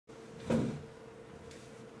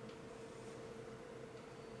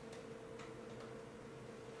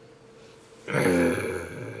I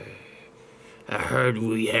heard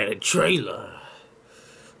we had a trailer.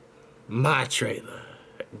 My trailer.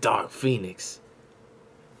 Dark Phoenix.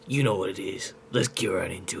 You know what it is. Let's get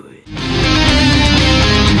right into it.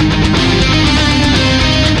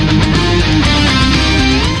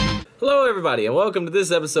 Hello everybody and welcome to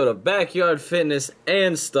this episode of Backyard Fitness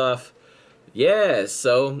and Stuff. Yeah,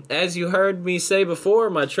 so as you heard me say before,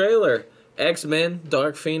 my trailer, X-Men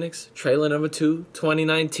Dark Phoenix, trailer number 2,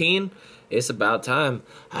 2019. It's about time.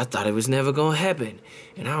 I thought it was never gonna happen.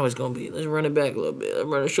 And I was gonna be, let's run it back a little bit. Let's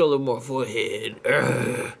run it, show a little more forehead.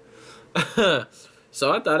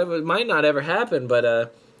 So I thought it might not ever happen,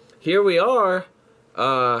 but here we are.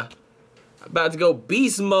 About to go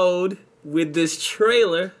beast mode with this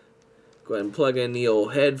trailer. Go ahead and plug in the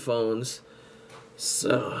old headphones.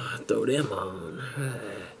 So, throw them on.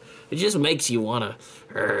 It just makes you wanna...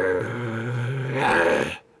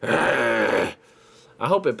 I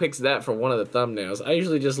hope it picks that for one of the thumbnails. I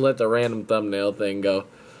usually just let the random thumbnail thing go.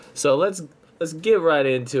 So let's get right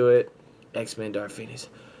into it. X-Men Dark Phoenix.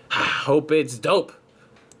 Hope it's dope.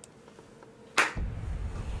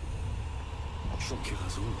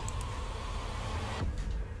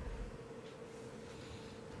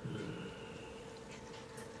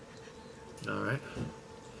 Alright.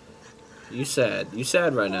 You sad. You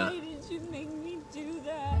sad right now. Why did you make me do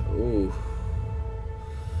that? Ooh.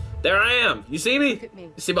 There I am. You see me? Look at me.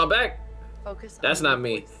 You see my back? Focus That's on not your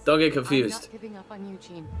me. voice. Don't get I'm confused. not giving up on you,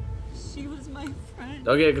 Jean. She was my friend.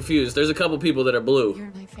 Don't get confused. There's a couple people that are blue.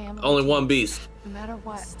 You're my family. Only Jean. one beast. No matter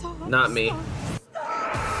what. Stop. Not me.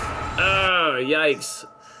 Oh, yikes.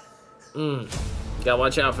 Gotta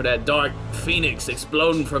watch out for that Dark Phoenix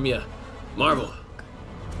exploding from you. Marvel.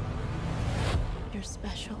 You're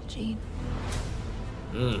special, Jean.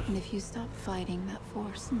 And if you stop fighting that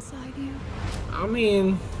force inside you, I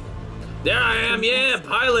mean, there I am. Yeah,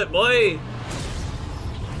 pilot boy.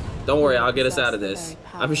 Don't worry, I'll get us out of this.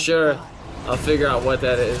 I'm sure I'll figure out what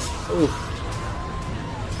that is. Oof.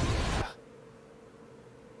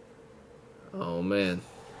 Oh, man.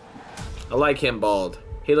 I like him bald.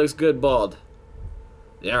 He looks good bald.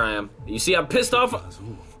 There I am. You see I'm pissed off?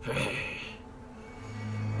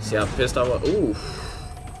 See how pissed off? Ooh.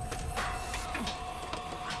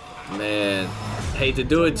 Man. Hate to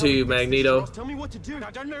do it to you, Magneto. Tell me what to do. I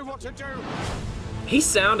don't know what to do. He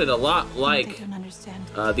sounded a lot they like don't understand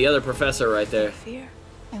the other professor right there. fear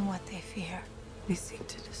and what they fear. They seek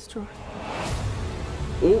to destroy.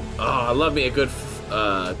 Ooh. Oh, I love me a good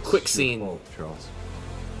quick scene. Charles.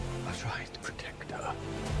 I tried to protect her.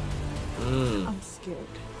 I'm scared.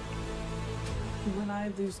 When I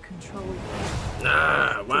lose control,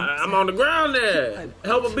 Nah, I'm on the ground there.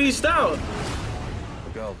 Help a beast out.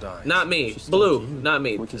 The girl died. Not me. She's still Blue. human. Not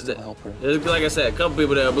me. We can still help her. There's, like I said, a couple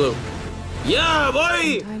people that are blue. Yeah,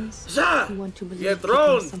 boy! Sometimes Sha! you want to believe Get people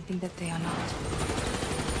are thrown! something that they are not.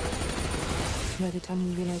 By the time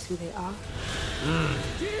you realize who they are,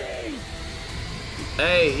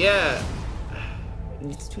 Hey, yeah.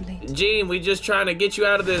 it's too late. Gene, we just trying to get you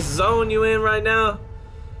out of this zone you in right now.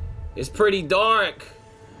 It's pretty dark.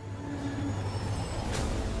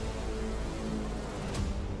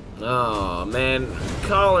 Oh, man.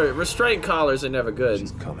 Restraint collars are never good.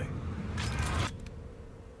 She's coming.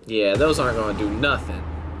 Yeah, those aren't gonna do nothing.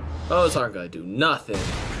 Those aren't gonna do nothing.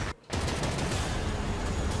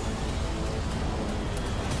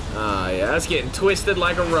 Ah, yeah, that's getting twisted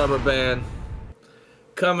like a rubber band.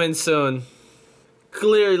 Coming soon.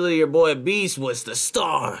 Clearly, your boy Beast was the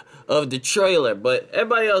star of the trailer, but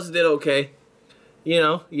everybody else did okay. You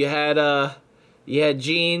know, you had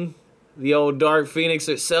Jean, the old Dark Phoenix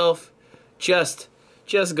herself, just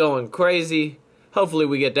going crazy. Hopefully,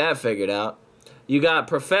 we get that figured out. You got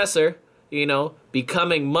Professor, you know,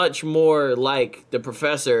 becoming much more like the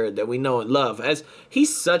Professor that we know and love. As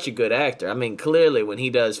he's such a good actor. I mean, clearly when he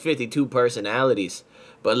does 52 personalities.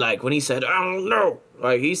 But like when he said, I don't know,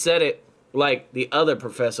 like he said it like the other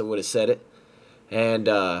Professor would have said it. And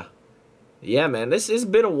yeah, man, this has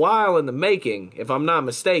been a while in the making, if I'm not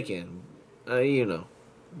mistaken. You know,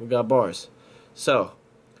 we got bars. So,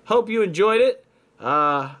 hope you enjoyed it.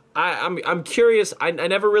 I'm curious. I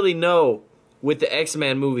never really know with the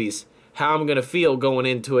X-Men movies how I'm gonna feel going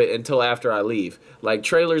into it until after I leave. Like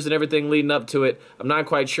trailers and everything leading up to it, I'm not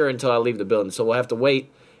quite sure until I leave the building. So we'll have to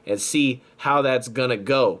wait and see how that's gonna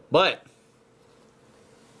go. But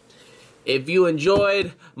if you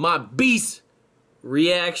enjoyed my Beast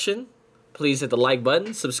reaction, please hit the like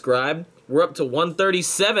button, subscribe. We're up to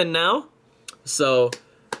 137 now. So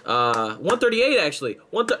 138 actually.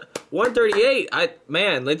 138.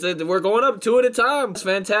 Man, we're going up 2 at a time. It's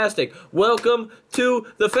fantastic. Welcome to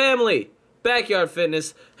the family. Backyard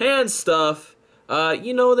Fitness, hand stuff.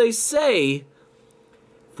 You know, they say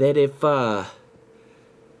that if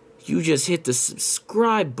you just hit the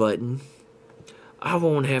subscribe button, I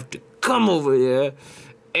won't have to come over there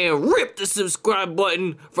and rip the subscribe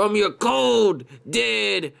button from your cold,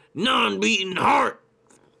 dead, non-beating heart.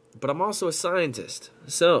 But I'm also a scientist,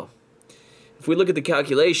 so if we look at the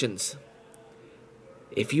calculations,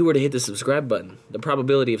 if you were to hit the subscribe button, the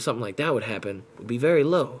probability of something like that would happen would be very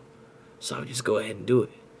low. So I would just go ahead and do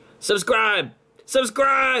it. Subscribe!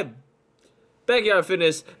 Subscribe! Backyard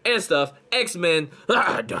Fitness and stuff. X-Men.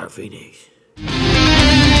 Dark Phoenix.